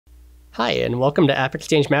Hi, and welcome to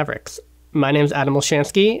AppExchange Mavericks. My name is Adam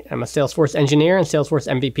Olshansky. I'm a Salesforce engineer and Salesforce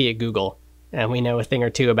MVP at Google, and we know a thing or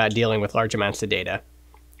two about dealing with large amounts of data.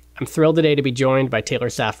 I'm thrilled today to be joined by Taylor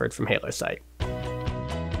Safford from Halosight.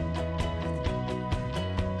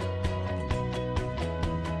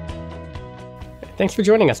 Thanks for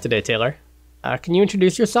joining us today, Taylor. Can you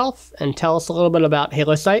introduce yourself and tell us a little bit about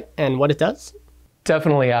Halosight and what it does?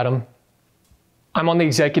 Definitely, Adam. I'm on the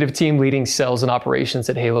executive team leading sales and operations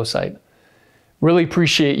at Halosight. Really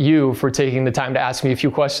appreciate you for taking the time to ask me a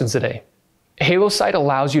few questions today. Halosight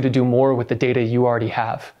allows you to do more with the data you already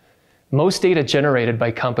have. Most data generated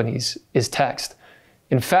by companies is text.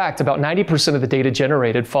 In fact, about 90% of the data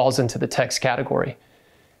generated falls into the text category.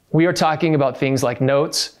 We are talking about things like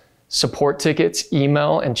notes, support tickets,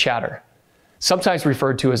 email, and chatter, sometimes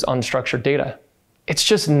referred to as unstructured data. It's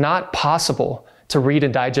just not possible to read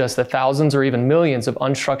and digest the thousands or even millions of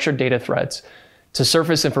unstructured data threads to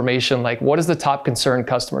surface information like what is the top concern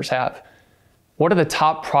customers have? What are the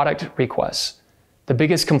top product requests? The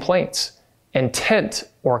biggest complaints, intent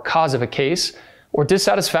or cause of a case, or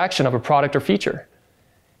dissatisfaction of a product or feature?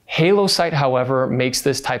 Halosight, however, makes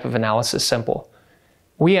this type of analysis simple.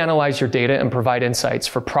 We analyze your data and provide insights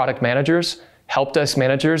for product managers, help desk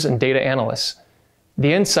managers, and data analysts.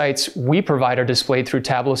 The insights we provide are displayed through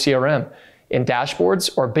Tableau CRM, in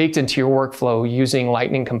dashboards, or baked into your workflow using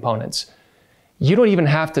Lightning components. You don't even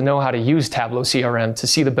have to know how to use Tableau CRM to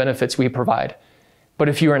see the benefits we provide. But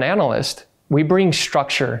if you're an analyst, we bring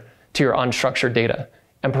structure to your unstructured data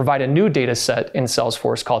and provide a new data set in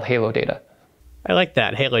Salesforce called Halo Data. I like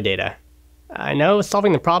that, Halo Data. I know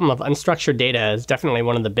solving the problem of unstructured data is definitely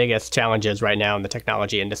one of the biggest challenges right now in the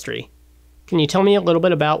technology industry. Can you tell me a little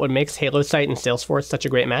bit about what makes Halosight and Salesforce such a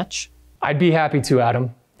great match? I'd be happy to,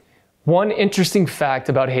 Adam. One interesting fact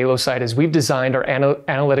about Halosight is we've designed our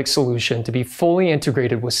analytics solution to be fully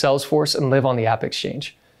integrated with Salesforce and live on the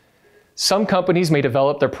AppExchange. Some companies may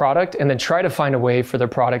develop their product and then try to find a way for their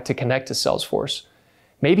product to connect to Salesforce,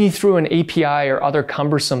 maybe through an API or other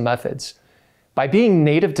cumbersome methods. By being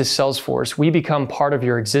native to Salesforce, we become part of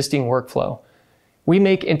your existing workflow. We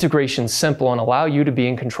make integration simple and allow you to be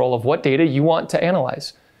in control of what data you want to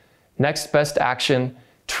analyze. Next best action,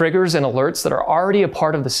 triggers and alerts that are already a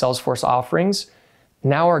part of the Salesforce offerings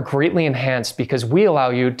now are greatly enhanced because we allow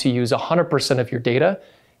you to use 100% of your data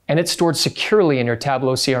and it's stored securely in your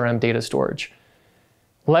Tableau CRM data storage.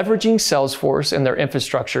 Leveraging Salesforce and their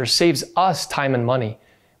infrastructure saves us time and money,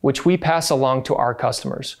 which we pass along to our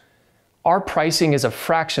customers. Our pricing is a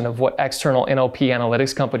fraction of what external NLP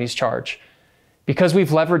analytics companies charge. Because we've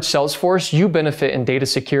leveraged Salesforce, you benefit in data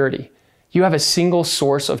security. You have a single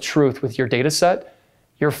source of truth with your data set.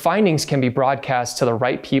 Your findings can be broadcast to the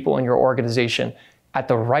right people in your organization at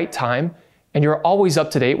the right time, and you're always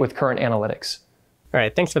up to date with current analytics. All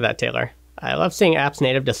right, thanks for that, Taylor. I love seeing apps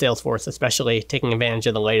native to Salesforce, especially taking advantage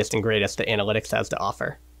of the latest and greatest that analytics has to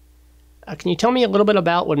offer. Can you tell me a little bit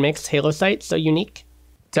about what makes Halosight so unique?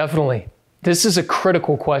 Definitely. This is a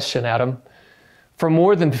critical question, Adam. For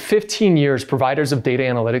more than 15 years, providers of data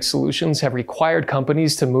analytics solutions have required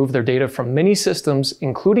companies to move their data from many systems,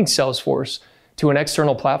 including Salesforce, to an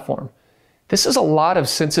external platform. This is a lot of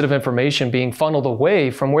sensitive information being funneled away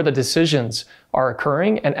from where the decisions are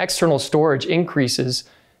occurring, and external storage increases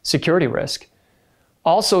security risk.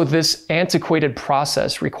 Also, this antiquated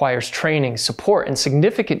process requires training, support, and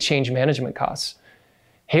significant change management costs.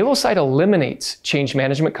 Halosight eliminates change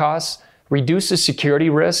management costs, reduces security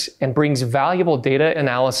risks, and brings valuable data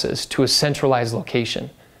analysis to a centralized location,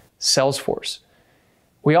 Salesforce.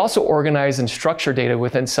 We also organize and structure data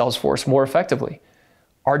within Salesforce more effectively.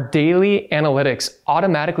 Our daily analytics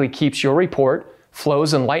automatically keeps your report,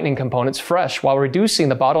 flows, and Lightning components fresh while reducing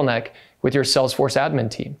the bottleneck with your Salesforce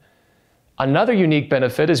admin team. Another unique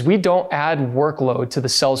benefit is we don't add workload to the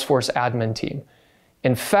Salesforce admin team.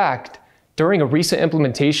 In fact, during a recent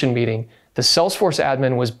implementation meeting, the Salesforce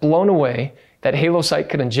admin was blown away that Halosight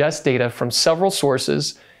could ingest data from several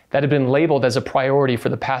sources that had been labeled as a priority for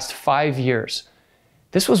the past 5 years.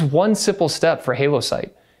 This was one simple step for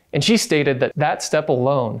Halosight, and she stated that that step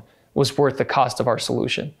alone was worth the cost of our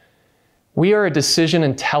solution. We are a decision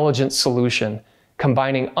intelligence solution,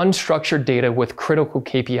 combining unstructured data with critical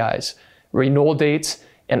KPIs, renewal dates,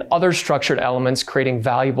 and other structured elements, creating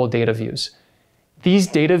valuable data views. These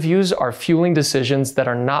data views are fueling decisions that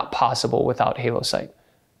are not possible without Halosight.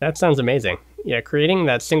 That sounds amazing. Yeah, creating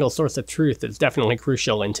that single source of truth is definitely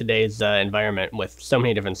crucial in today's environment with so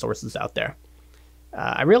many different sources out there.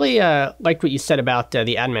 I really liked what you said about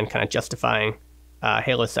the admin kind of justifying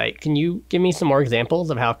Halosight. Can you give me some more examples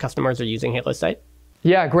of how customers are using Halosight?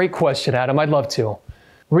 Yeah, great question, Adam. I'd love to.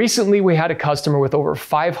 Recently, we had a customer with over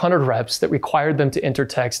 500 reps that required them to enter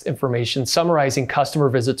text information summarizing customer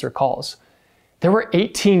visits or calls. There were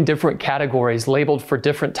 18 different categories labeled for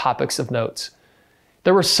different topics of notes.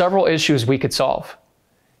 There were several issues we could solve.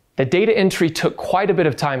 The data entry took quite a bit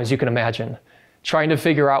of time, as you can imagine, trying to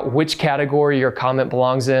figure out which category your comment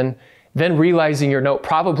belongs in, then realizing your note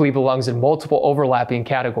probably belongs in multiple overlapping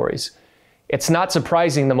categories. It's not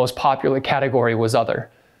surprising the most popular category was other.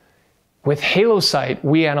 With Halosight,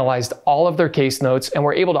 we analyzed all of their case notes and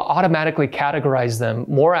were able to automatically categorize them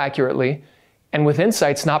more accurately and with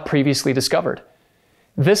insights not previously discovered.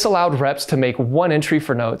 This allowed reps to make one entry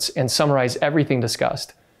for notes and summarize everything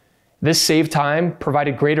discussed. This saved time,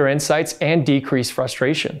 provided greater insights, and decreased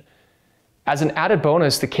frustration. As an added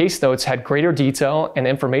bonus, the case notes had greater detail and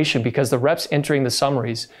information because the reps entering the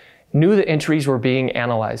summaries knew the entries were being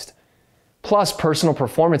analyzed. Plus, personal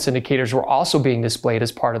performance indicators were also being displayed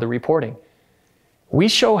as part of the reporting. We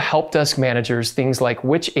show help desk managers things like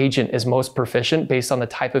which agent is most proficient based on the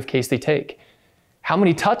type of case they take. How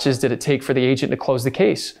many touches did it take for the agent to close the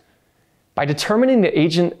case? By determining the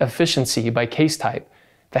agent efficiency by case type,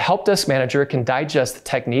 the help desk manager can digest the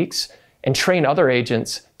techniques and train other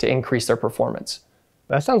agents to increase their performance.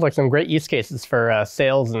 That sounds like some great use cases for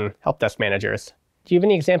sales and help desk managers. Do you have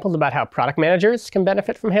any examples about how product managers can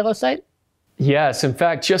benefit from Halosight? Yes, in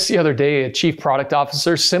fact, just the other day, a chief product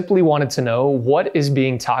officer simply wanted to know what is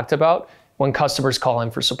being talked about when customers call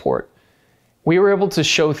in for support. We were able to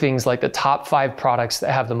show things like the top 5 products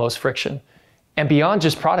that have the most friction, and beyond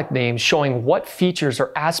just product names, showing what features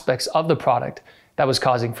or aspects of the product that was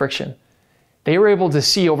causing friction. They were able to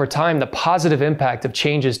see over time the positive impact of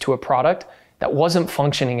changes to a product that wasn't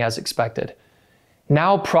functioning as expected.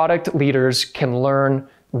 Now product leaders can learn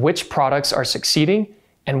which products are succeeding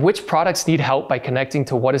and which products need help by connecting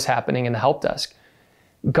to what is happening in the help desk.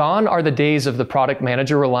 Gone are the days of the product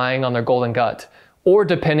manager relying on their golden gut or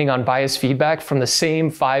depending on biased feedback from the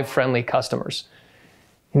same 5 friendly customers.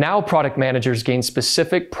 Now product managers gain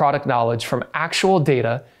specific product knowledge from actual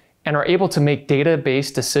data and are able to make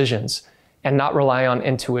data-based decisions and not rely on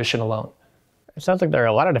intuition alone. It sounds like there are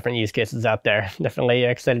a lot of different use cases out there. Definitely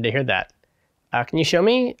excited to hear that. Can you show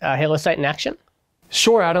me Halosight in action?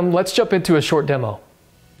 Sure, Adam. Let's jump into a short demo.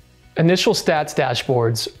 Initial stats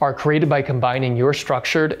dashboards are created by combining your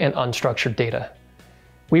structured and unstructured data.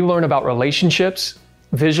 We learn about relationships,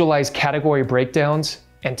 visualize category breakdowns,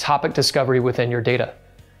 and topic discovery within your data.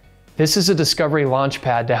 This is a discovery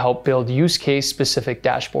launchpad to help build use case specific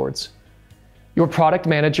dashboards. Your product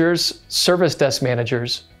managers, service desk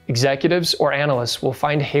managers, executives, or analysts will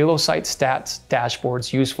find Halosight stats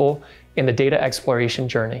dashboards useful in the data exploration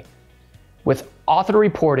journey. With author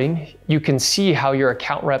reporting, you can see how your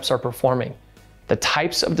account reps are performing, the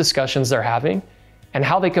types of discussions they're having, and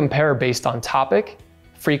how they compare based on topic,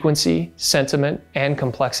 frequency, sentiment, and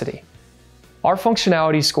complexity. Our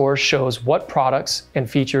functionality score shows what products and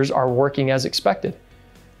features are working as expected,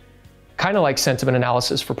 kind of like sentiment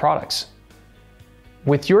analysis for products.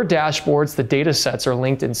 With your dashboards, the data sets are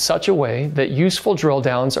linked in such a way that useful drill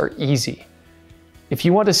downs are easy. If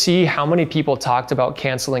you want to see how many people talked about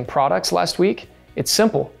canceling products last week, it's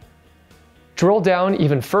simple. Drill down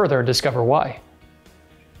even further and discover why.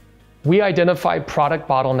 We identify product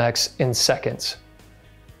bottlenecks in seconds.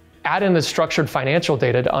 Add in the structured financial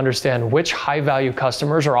data to understand which high-value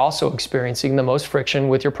customers are also experiencing the most friction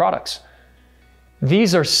with your products.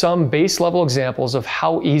 These are some base-level examples of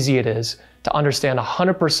how easy it is to understand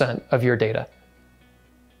 100% of your data.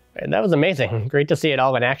 And that was amazing. Great to see it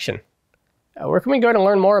all in action. Where can we go to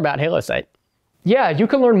learn more about Halosight? Yeah, you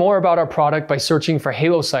can learn more about our product by searching for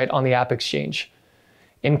Halosight on the AppExchange.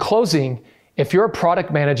 In closing, if you're a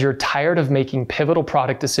product manager tired of making pivotal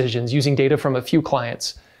product decisions using data from a few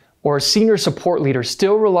clients, or a senior support leader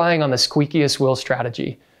still relying on the squeakiest wheel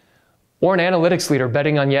strategy, or an analytics leader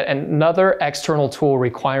betting on yet another external tool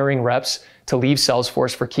requiring reps to leave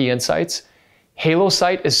Salesforce for key insights,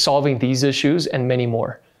 Halosight is solving these issues and many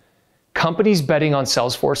more. Companies betting on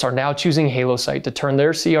Salesforce are now choosing Halosight to turn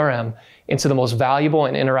their CRM into the most valuable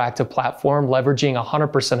and interactive platform, leveraging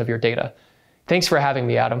 100% of your data. Thanks for having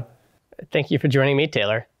me, Adam. Thank you for joining me,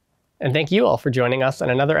 Taylor. And thank you all for joining us on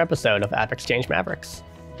another episode of AppExchange Mavericks.